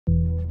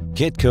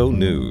Kitco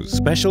News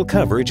special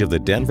coverage of the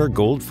Denver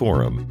Gold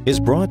Forum is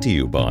brought to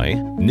you by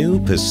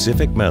New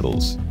Pacific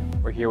Metals.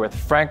 We're here with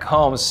Frank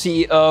Holmes,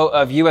 CEO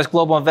of U.S.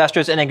 Global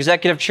Investors and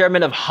Executive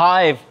Chairman of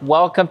HIVE.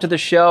 Welcome to the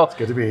show. It's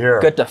good to be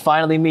here. Good to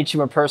finally meet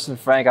you in person,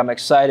 Frank. I'm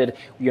excited.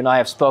 You and I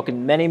have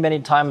spoken many,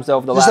 many times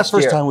over the last year. This is the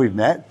first time we've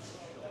met?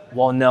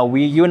 Well, no,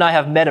 you and I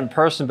have met in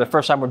person, but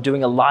first time we're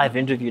doing a live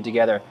interview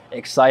together.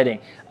 Exciting,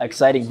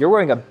 exciting. You're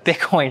wearing a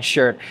Bitcoin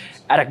shirt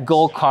at a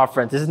gold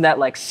conference. Isn't that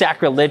like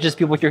sacrilegious?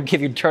 People here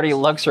give you dirty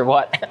looks or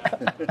what?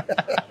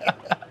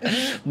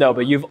 No,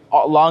 but you've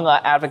long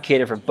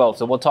advocated for both.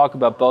 So we'll talk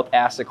about both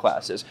asset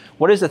classes.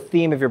 What is the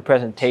theme of your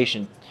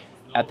presentation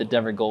at the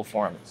Denver Gold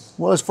Forum?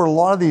 Well, it's for a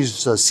lot of these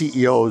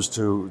CEOs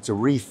to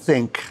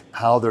rethink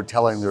how they're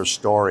telling their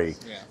story,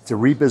 to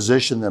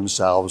reposition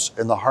themselves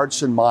in the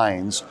hearts and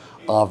minds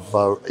of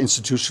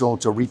institutional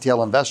to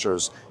retail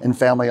investors and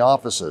family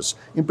offices,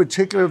 in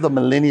particular the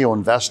millennial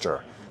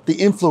investor. The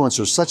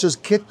influencers, such as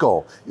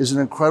Kitco, is an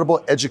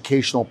incredible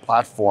educational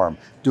platform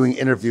doing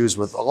interviews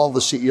with all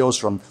the CEOs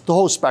from the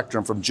whole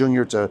spectrum, from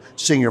junior to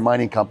senior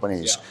mining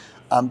companies.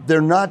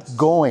 They're not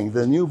going,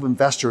 the new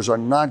investors are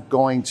not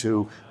going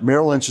to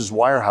Merrill Lynch's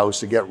wirehouse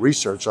to get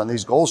research on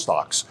these gold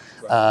stocks.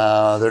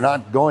 They're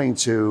not going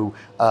to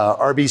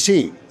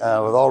RBC. With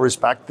all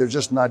respect, they're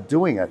just not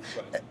doing it.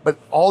 But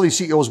all these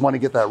CEOs want to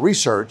get that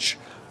research,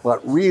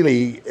 but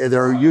really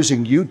they're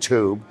using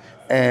YouTube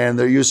and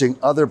they're using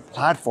other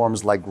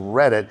platforms like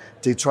Reddit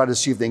to try to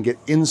see if they can get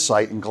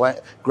insight and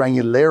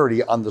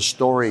granularity on the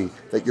story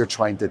that you're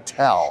trying to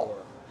tell.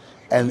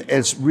 And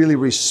it's really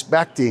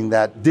respecting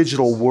that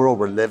digital world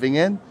we're living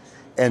in.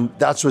 And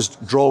that's what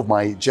drove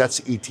my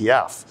JETS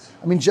ETF.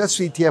 I mean, JETS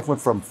ETF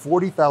went from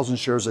 40,000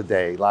 shares a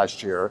day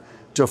last year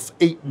to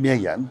 8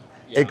 million.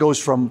 It goes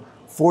from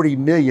 40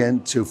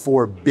 million to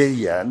 4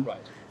 billion.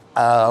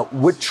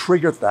 What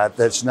triggered that,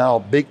 that's now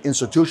big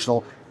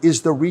institutional,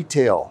 is the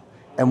retail.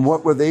 And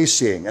what were they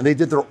seeing? And they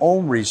did their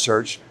own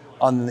research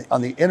on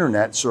the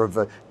internet, sort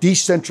of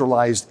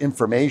decentralized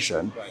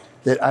information,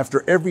 that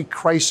after every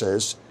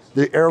crisis,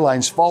 the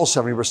airlines fall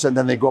 70%,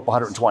 then they go up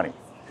 120.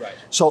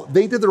 So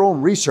they did their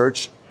own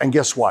research, and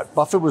guess what?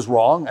 Buffett was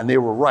wrong, and they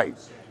were right.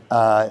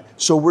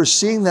 So we're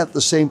seeing that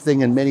the same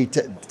thing in many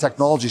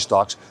technology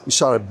stocks. We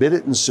saw it a bit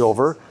in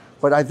silver,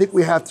 but I think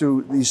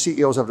these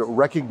CEOs have to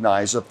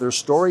recognize that their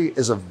story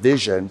is a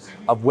vision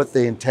of what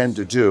they intend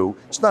to do.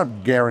 It's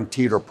not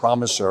guaranteed or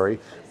promissory,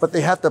 but they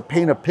have to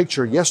paint a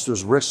picture. Yes,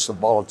 there's risks of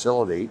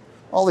volatility,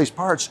 all these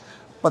parts,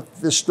 but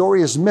the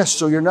story is missed,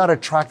 so you're not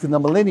attracting the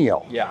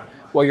millennial.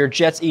 Well, your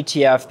JETS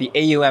ETF, the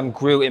AUM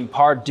grew in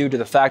part due to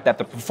the fact that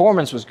the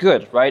performance was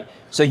good, right?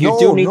 So you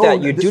do need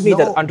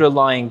that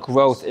underlying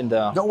growth in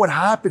the... No, what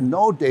happened?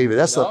 No, David,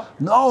 that's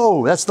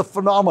the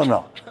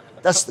phenomenon.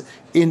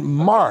 In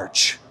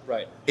March,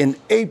 in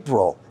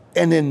April,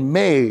 and in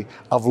May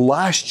of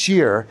last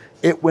year,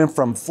 it went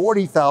from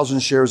 40,000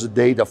 shares a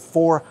day to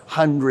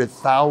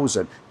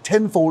 400,000.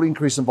 Tenfold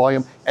increase in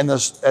volume, and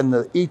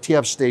the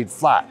ETF stayed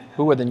flat.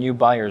 Who were the new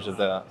buyers of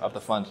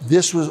the fund?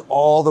 This was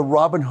all the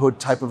Robin Hood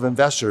type of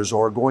investors who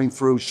are going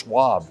through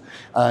Schwab,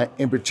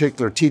 in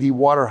particular TD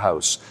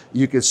Waterhouse.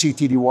 You could see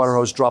TD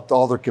Waterhouse dropped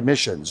all their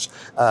commissions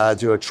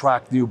to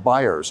attract new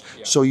buyers.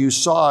 So you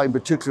saw in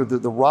particular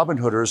the Robin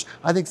Hooders,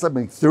 I think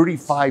something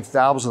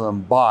 35,000 of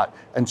them bought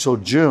until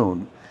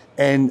June,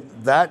 and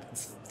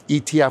that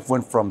ETF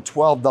went from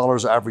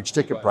 $12 average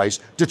ticket price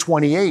to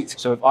 $28.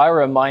 So if I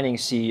were a mining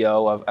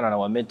CEO of, I don't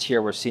know, a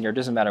mid-tier or senior,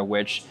 doesn't matter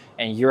which,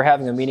 and you're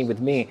having a meeting with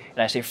me,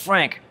 and I say,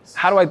 Frank,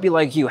 how do I be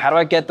like you? How do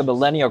I get the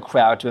millennial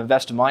crowd to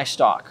invest in my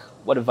stock?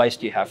 What advice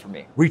do you have for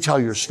me? Retell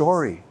your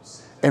story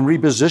and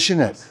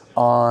reposition it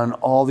on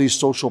all these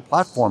social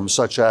platforms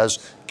such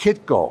as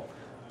Kitco.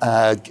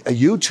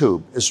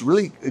 YouTube is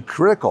really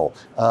critical.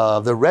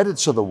 The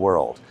Reddits of the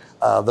world.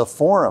 The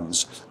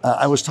forums.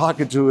 I was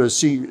talking to a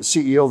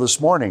CEO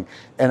this morning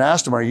and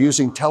asked him, are you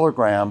using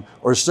Telegram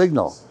or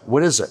Signal?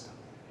 What is it?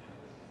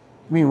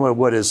 I mean,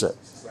 what is it?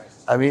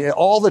 I mean,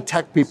 all the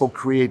tech people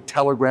create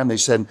Telegram. They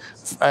said,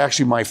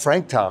 actually, my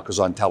Frank Talk is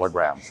on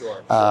Telegram.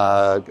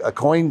 A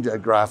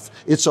CoinGraph,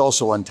 it's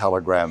also on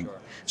Telegram.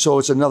 So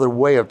it's another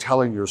way of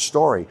telling your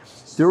story.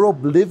 They're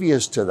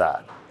oblivious to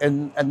that.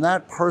 And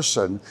that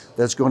person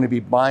that's going to be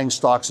buying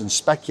stocks and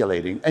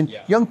speculating, and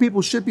young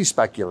people should be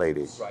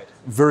speculating,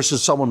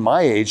 versus someone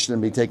my age that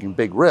be taking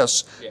big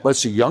risks, but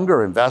it's a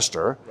younger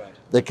investor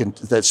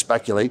that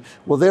speculate.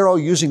 Well, they're all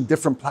using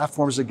different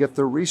platforms to get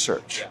their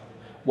research.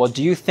 Well,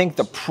 do you think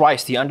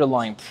the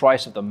underlying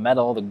price of the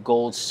metal, the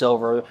gold,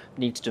 silver,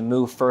 needs to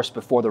move first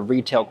before the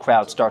retail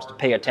crowd starts to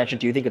pay attention?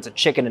 Do you think it's a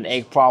chicken and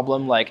egg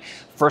problem? Like,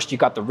 first you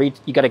got to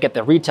get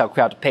the retail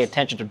crowd to pay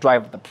attention to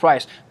drive up the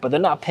price, but they're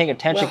not paying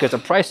attention because the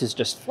price is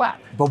just flat.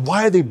 But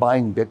why are they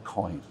buying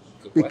Bitcoin?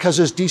 Because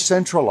it's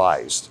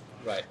decentralized.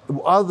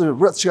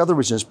 What's the other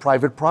reason? It's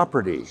private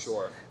property.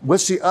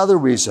 What's the other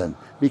reason?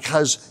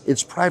 Because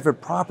it's private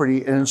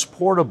property and it's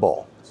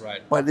portable.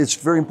 But it's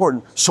very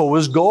important. So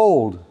is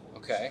gold.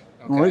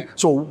 Right?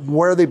 So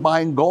where are they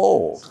buying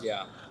gold?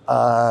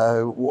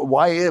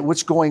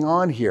 What's going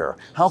on here?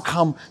 How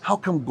come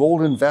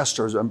gold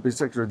investors, in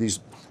particular these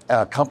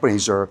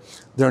companies,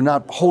 they're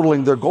not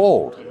hodling their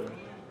gold?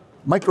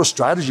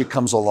 MicroStrategy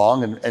comes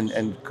along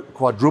and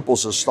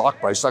quadruples the stock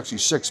price, actually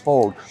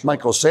sixfold,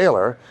 Michael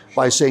Saylor,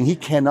 by saying he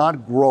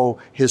cannot grow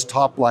his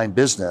top line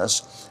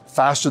business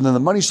faster than the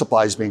money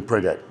supply is being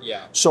printed.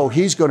 Yeah. So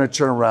he's going to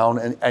turn around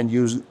and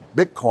use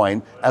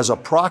Bitcoin as a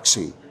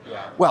proxy.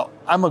 Yeah. Well,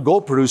 I'm a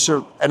gold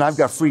producer and I've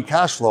got free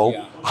cash flow,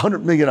 Yeah.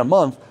 100 million a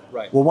month.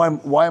 Right. Well,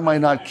 why am I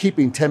not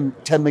keeping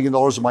 $10 million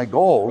of my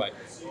gold? Right.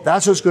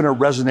 That's what's going to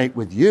resonate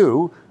with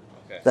you,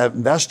 Okay. that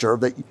investor,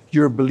 that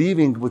you're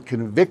believing with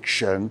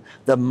conviction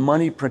that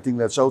money printing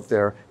that's out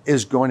there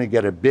is going to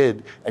get a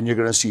bid, and you're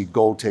going to see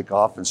gold take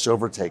off and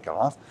silver take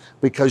off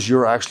because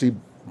you're actually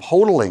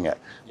hodling it.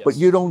 Yes. But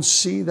you don't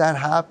see that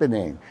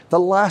happening. The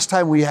last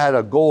time we had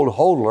a gold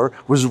hodler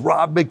was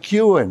Rob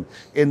McEwen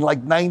in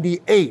like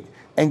 98.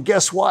 And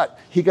guess what?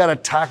 He got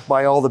attacked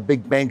by all the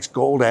big banks,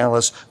 gold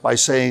analysts, by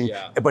saying,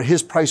 Yeah. but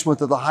his price went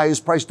to the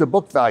highest price to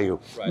book value.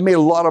 Right. He made a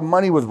lot of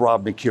money with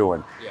Rob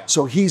McEwen. Yeah.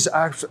 So he's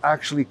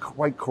actually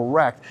quite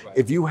correct. Right.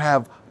 If you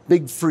have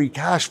big free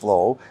cash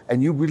flow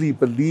and you really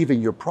believe in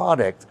your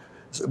product,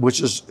 which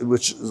is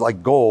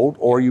like gold,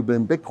 or you've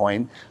been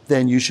Bitcoin,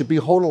 then you should be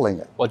hodling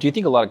it. Well, do you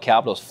think a lot of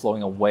capital is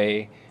flowing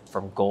away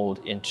from gold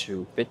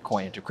into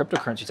Bitcoin, into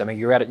cryptocurrencies? I mean,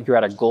 you're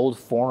at a gold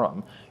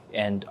forum,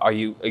 and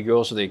you're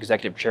also the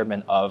executive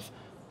chairman of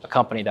a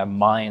company that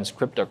mines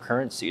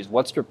cryptocurrencies.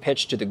 What's your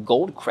pitch to the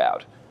gold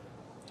crowd?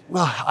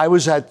 Well, I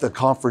was at the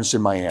conference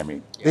in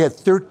Miami. Yeah. They had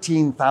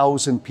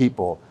 13,000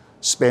 people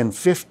spend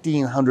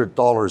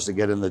 $1,500 to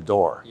get in the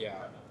door. Yeah.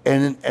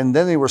 And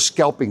then they were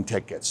scalping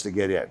tickets to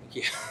get in.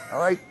 Yeah. All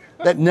right?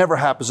 That never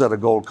happens at a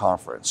gold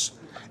conference.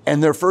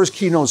 And their first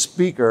keynote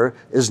speaker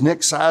is Nick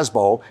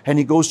Szabo, and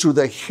he goes through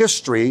the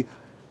history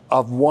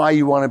of why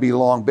you want to be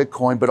long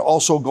Bitcoin, but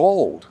also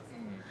gold.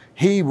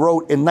 He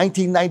wrote in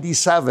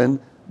 1997,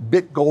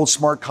 BitGold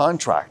Smart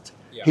Contract.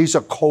 Yeah. He's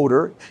a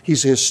coder,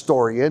 he's a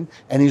historian,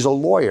 and he's a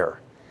lawyer.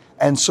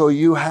 And so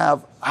you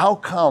have, how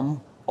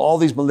come all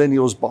these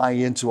millennials buy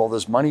into all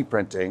this money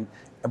printing,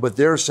 but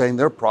they're saying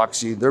their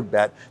proxy, their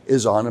bet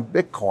is on a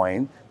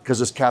Bitcoin because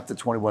it's capped at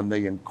 21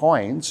 million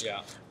coins.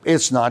 Yeah.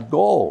 It's not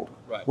gold.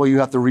 Right. Well, you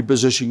have to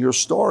reposition your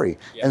story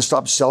and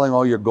stop selling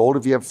all your gold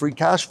if you have free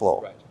cash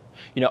flow. Right.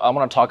 You know, I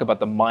want to talk about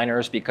the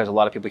miners because a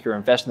lot of people here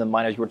invest in the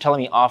miners. You were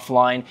telling me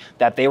offline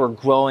that they were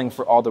growing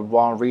for all the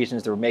wrong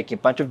reasons. They were making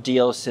a bunch of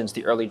deals since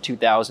the early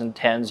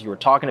 2010s. You were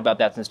talking about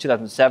that since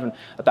 2007,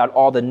 about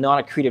all the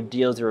non-accretive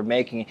deals they were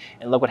making.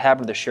 And look what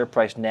happened to the share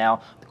price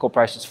now. The gold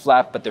price is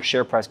flat, but their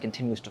share price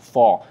continues to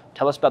fall.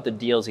 Tell us about the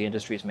deals the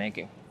industry is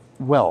making.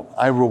 Well,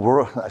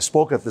 I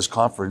spoke at this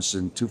conference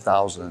in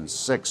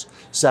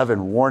 2006-07,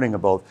 warning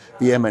about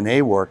the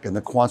M&A work, and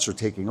the quants are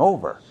taking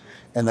over.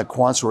 And the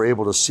quants were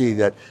able to see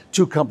that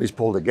two companies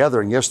pull together,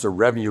 and yes, their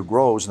revenue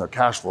grows and their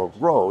cash flow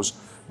grows,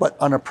 but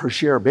on a per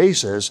share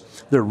basis,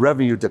 their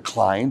revenue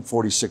declined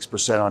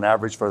 46% on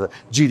average for the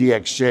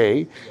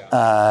GDXJ,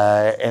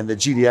 and the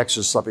GDX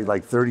is something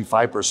like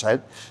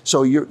 35%.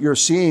 So you're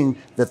seeing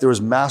that there was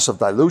massive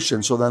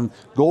dilution. So then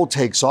gold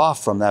takes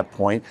off from that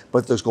point,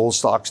 but those gold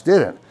stocks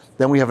didn't.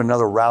 Then we have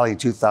another rally in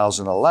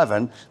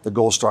 2011. The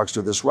gold stocks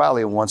do this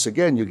rally, and once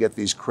again, you get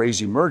these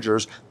crazy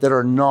mergers that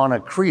are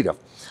non-accretive.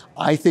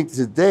 I think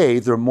today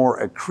they're more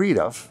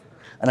accretive,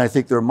 and I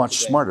think they're much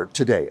smarter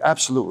today.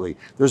 Absolutely,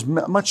 there's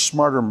much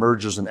smarter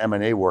mergers and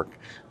M&A work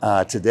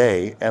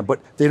today, but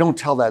they don't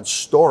tell that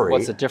story.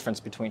 What's the difference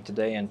between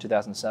today and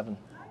 2007?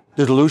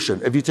 The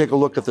dilution. If you take a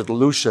look at the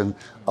dilution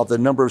of the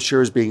number of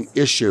shares being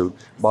issued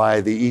by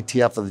the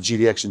ETF of the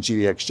GDX and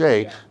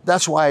GDXJ,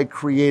 that's why I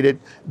created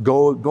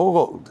Go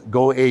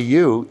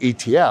AU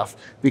ETF,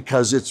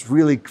 because it's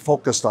really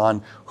focused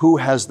on who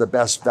has the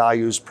best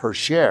values per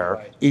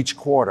share each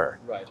quarter,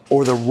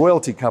 or the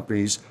royalty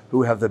companies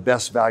who have the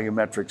best value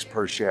metrics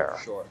per share.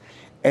 Sure.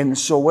 And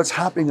so what's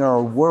happening in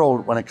our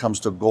world when it comes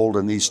to gold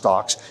and these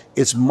stocks,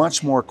 it's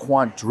much more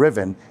quant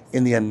driven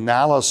in the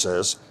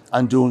analysis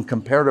on doing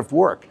comparative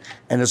work,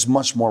 and it's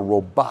much more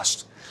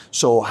robust.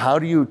 So how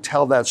do you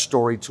tell that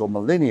story to a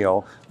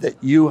millennial that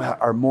you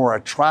are more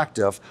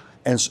attractive?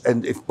 And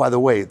if, by the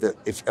way,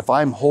 if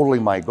I'm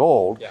holding my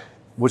gold,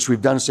 which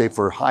we've done, say,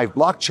 for HIVE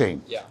Blockchain,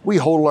 we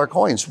hold our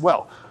coins.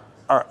 Well,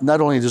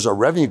 not only does our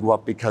revenue go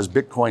up because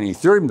Bitcoin and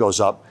Ethereum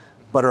goes up,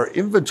 but our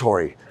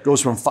inventory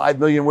goes from 5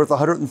 million worth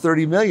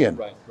 130 million.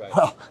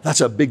 Well, that's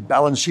a big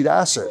balance sheet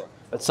asset.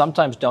 But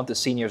sometimes don't the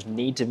seniors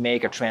need to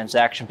make a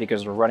transaction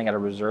because they're running out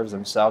of reserves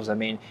themselves? I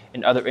mean,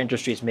 in other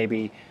industries,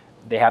 maybe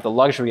they have the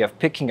luxury of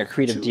picking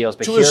accretive deals,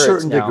 but to here a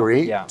certain it's now,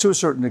 degree. To a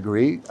certain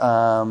degree,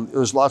 there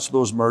was lots of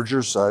those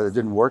mergers that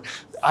didn't work.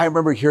 I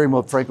remember hearing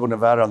about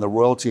Franco-Nevada on the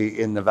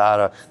royalty in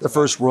Nevada, the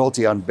first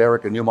royalty on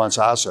Barrick and Newmont's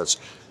assets,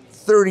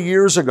 30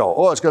 years ago.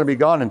 Oh, it's going to be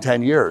gone in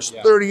 10 years.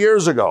 30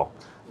 years ago.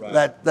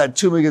 That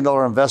 $2 million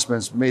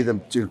investments made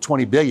them to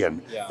 $20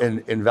 billion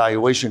in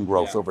valuation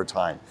growth over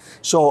time.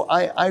 So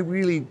I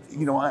really,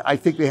 I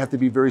think they have to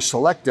be very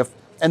selective,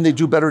 and they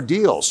do better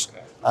deals.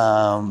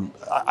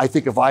 I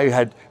think if I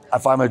had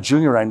If I'm a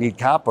junior, I need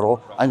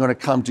capital, I'm going to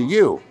come to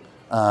you.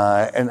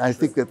 And I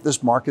think that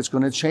this market's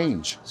going to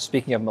change.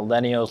 Speaking of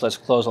millennials, let's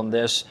close on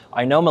this.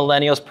 I know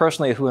millennials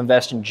personally who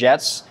invest in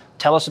jets.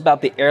 Tell us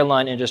about the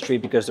airline industry,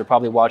 because they're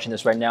probably watching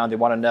this right now and they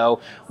want to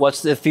know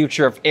what's the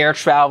future of air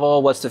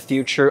travel, what's the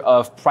future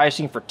of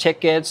pricing for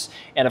tickets,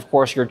 and of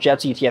course your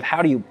Jets ETF.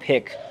 How do you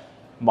pick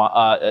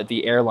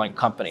the airline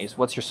companies?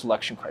 What's your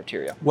selection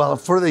criteria? Well,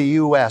 for the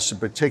US in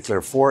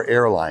particular, 4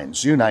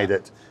 airlines,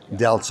 United,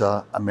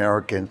 Delta,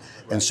 American,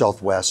 and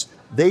Southwest,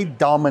 they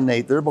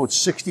dominate. They're about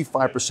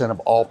 65% of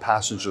all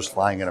passengers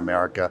flying in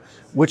America,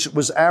 which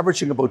was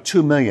averaging about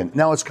 2 million.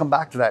 Now it's come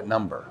back to that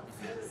number.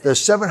 The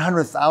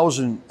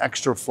 700,000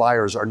 extra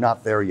flyers are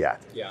not there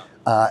yet. Yeah.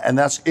 And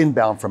that's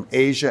inbound from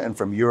Asia and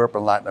from Europe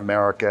and Latin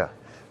America.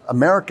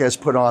 America has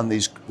put on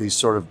these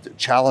sort of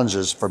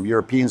challenges from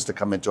Europeans to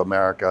come into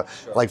America,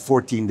 like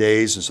 14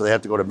 days, and so they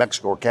have to go to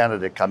Mexico or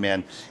Canada to come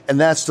in, and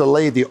that's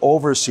delayed the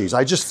overseas.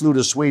 I just flew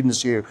to Sweden to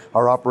see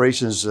our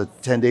operations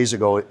 10 days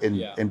ago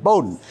in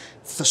Boden,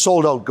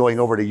 sold out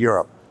going over to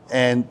Europe,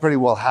 and pretty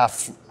well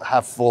half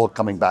full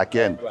coming back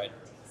in. Right.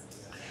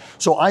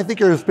 So I think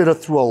there's been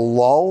through a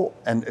lull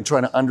and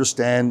trying to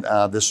understand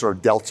this sort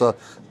of Delta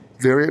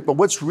variant. But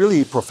what's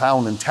really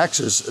profound in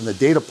Texas and the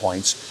data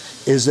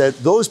points is that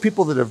those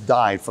people that have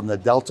died from the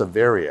Delta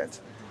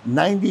variant,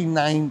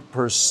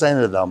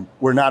 99% of them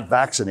were not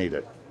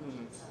vaccinated.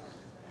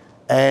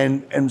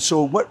 And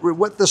so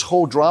what this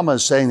whole drama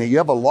is saying, that you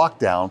have a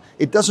lockdown,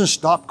 it doesn't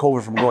stop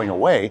COVID from going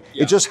away.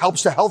 Yeah. It just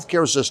helps the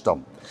healthcare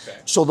system. Okay.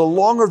 So the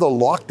longer the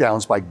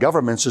lockdowns by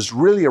governments is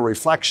really a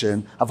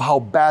reflection of how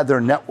bad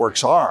their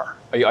networks are.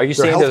 Are you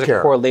saying there's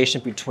a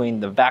correlation between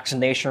the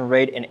vaccination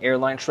rate and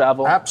airline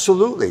travel?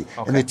 Absolutely.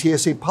 Okay. And the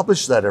TSA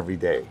publishes that every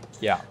day.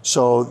 Yeah.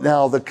 So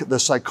now the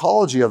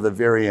psychology of the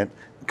variant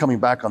coming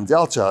back on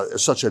Delta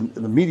is such the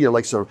media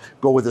likes to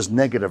go with this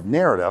negative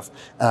narrative,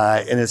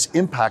 and it's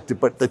impacted,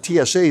 but the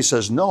TSA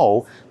says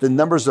no, the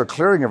numbers they're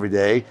clearing every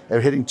day are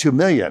hitting 2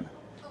 million.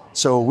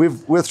 So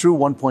we're through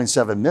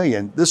 1.7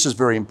 million. This is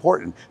very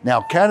important.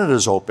 Now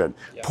Canada's open.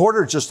 Yeah.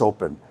 Porter just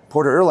opened.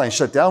 Porter Airlines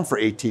shut down for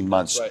 18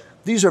 months. Right.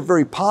 These are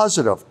very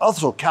positive.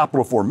 Also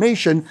capital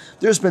formation,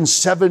 there's been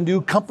 7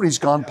 new companies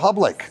gone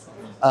public.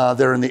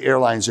 They're in the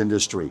airlines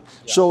industry.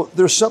 Yeah. So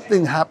there's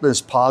something happening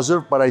that's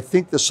positive, but I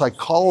think the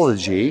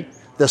psychology,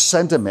 the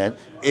sentiment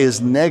is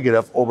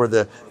negative over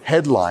the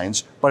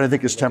headlines, but I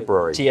think it's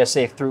temporary.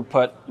 TSA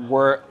throughput,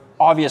 we're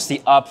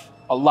obviously up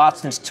a lot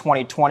since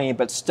 2020,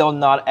 but still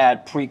not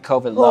at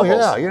pre-COVID levels. Oh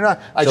yeah, you're not.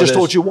 I just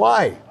told you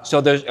why. So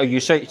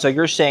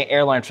you're saying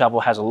airline travel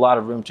has a lot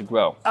of room to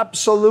grow?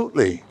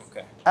 Absolutely.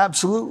 Okay.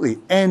 Absolutely.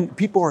 And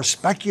people are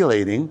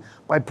speculating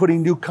by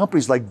putting new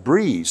companies like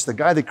Breeze, the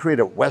guy that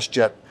created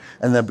WestJet,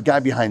 and the guy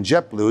behind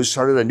JetBlue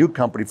started a new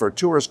company for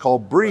tourists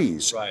called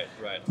Breeze. Right.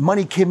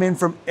 Money came in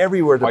from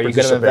everywhere to participate.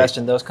 Are you going to invest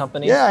in those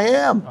companies? Yeah, I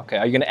am. Okay.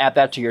 Are you going to add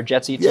that to your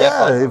Jets ETF?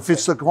 Yeah, if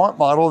it's the quant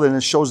model, then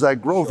it shows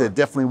that growth. Sure. It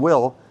definitely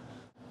will.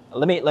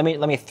 Let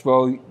me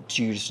throw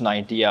to you just an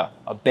idea,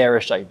 a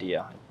bearish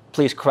idea.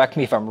 Please correct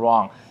me if I'm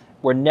wrong.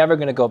 We're never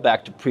going to go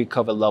back to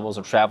pre-COVID levels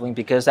of traveling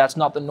because that's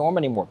not the norm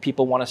anymore.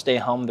 People want to stay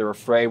home. They're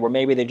afraid. Or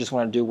maybe they just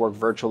want to do work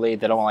virtually.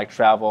 They don't like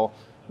travel.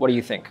 What do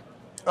you think?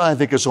 I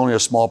think it's only a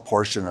small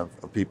portion of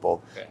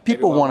people. Okay.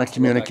 People want to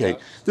communicate.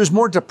 There's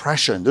more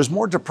depression. There's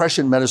more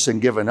depression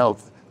medicine given out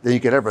than you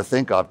could ever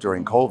think of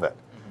during COVID.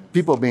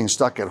 People being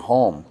stuck at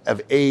home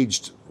have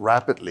aged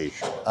rapidly.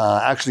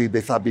 Actually, they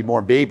thought it'd be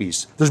more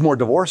babies. There's more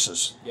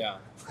divorces. Yeah.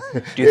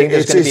 Do you think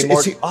there's going to be more?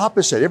 It's the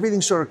opposite.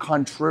 Everything's sort of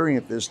contrarian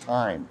at this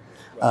time.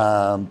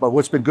 But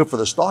what's been good for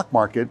the stock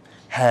market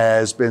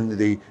has been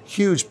the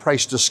huge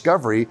price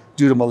discovery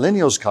due to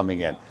millennials coming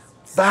in.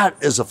 That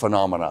is a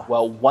phenomenon.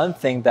 Well, one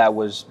thing that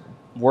was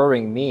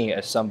worrying me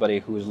as somebody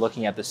who is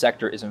looking at the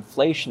sector is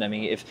inflation. I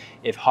mean,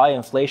 if high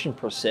inflation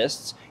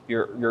persists,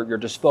 your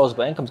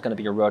disposable income is going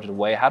to be eroded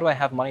away. How do I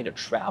have money to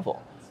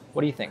travel?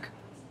 What do you think?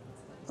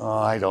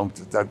 I don't.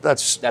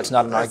 That's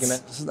not an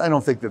argument? I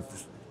don't think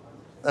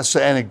that's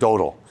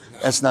anecdotal.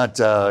 That's not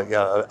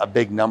a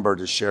big number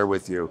to share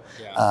with you.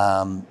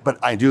 Yeah. But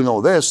I do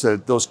know this,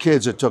 that those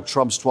kids that took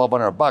Trump's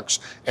 $1,200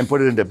 and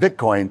put it into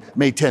Bitcoin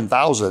made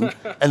 10,000,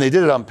 and they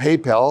did it on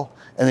PayPal,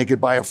 and they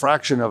could buy a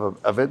fraction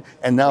of it,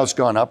 and now it's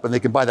gone up, and they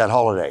can buy that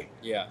holiday.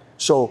 Yeah.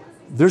 So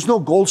there's no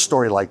gold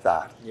story like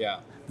that. Yeah.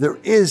 There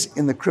is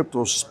in the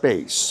crypto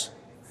space.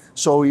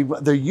 So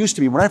there used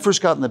to be, when I first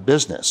got in the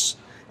business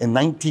in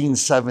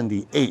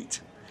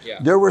 1978,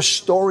 there were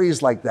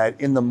stories like that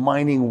in the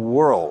mining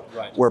world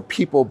where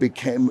people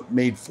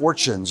made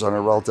fortunes on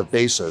a relative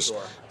basis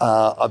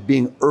of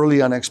being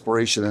early on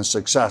exploration and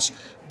success.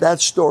 That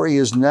story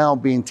is now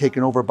being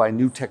taken over by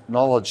new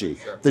technology.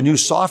 The new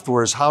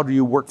software is how do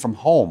you work from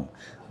home?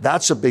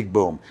 That's a big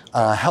boom.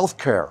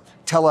 Healthcare,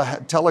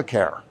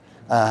 telecare.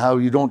 How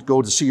you don't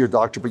go to see your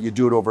doctor, but you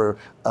do it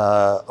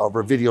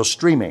over video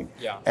streaming,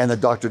 and the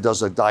doctor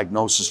does a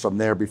diagnosis from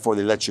there before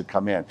they let you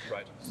come in.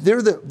 Right.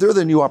 They're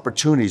the new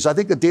opportunities. I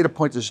think the data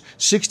point is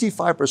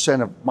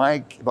 65% of my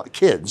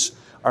kids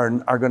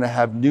are going to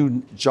have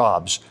new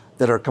jobs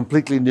that are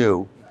completely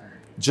new,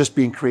 just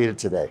being created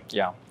today.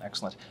 Yeah,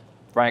 excellent.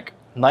 Frank,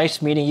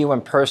 nice meeting you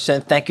in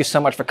person. Thank you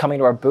so much for coming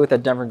to our booth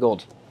at Denver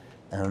Gold.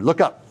 And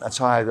look up, that's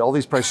how all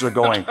these prices are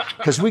going.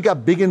 Because we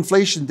got big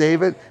inflation,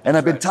 David, and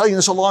I've been telling you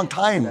this a long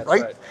time,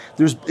 right?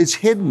 It's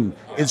hidden,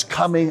 it's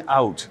coming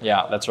out.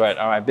 Yeah, that's right.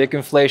 All right, big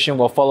inflation.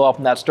 We'll follow up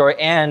on that story.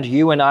 And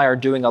you and I are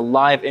doing a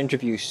live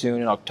interview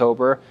soon in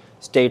October.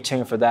 Stay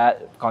tuned for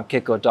that on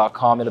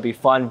Kitco.com. It'll be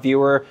fun.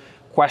 Viewer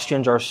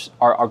questions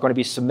are going to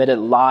be submitted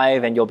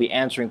live, and you'll be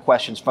answering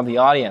questions from the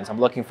audience. I'm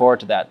looking forward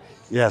to that.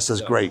 Yes,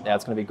 that's great. Yeah,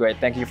 it's going to be great.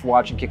 Thank you for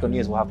watching Kitco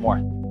News. We'll have more.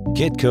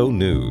 Kitco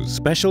News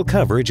special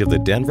coverage of the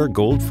Denver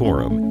Gold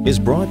Forum is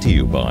brought to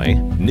you by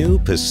New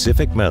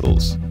Pacific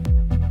Metals.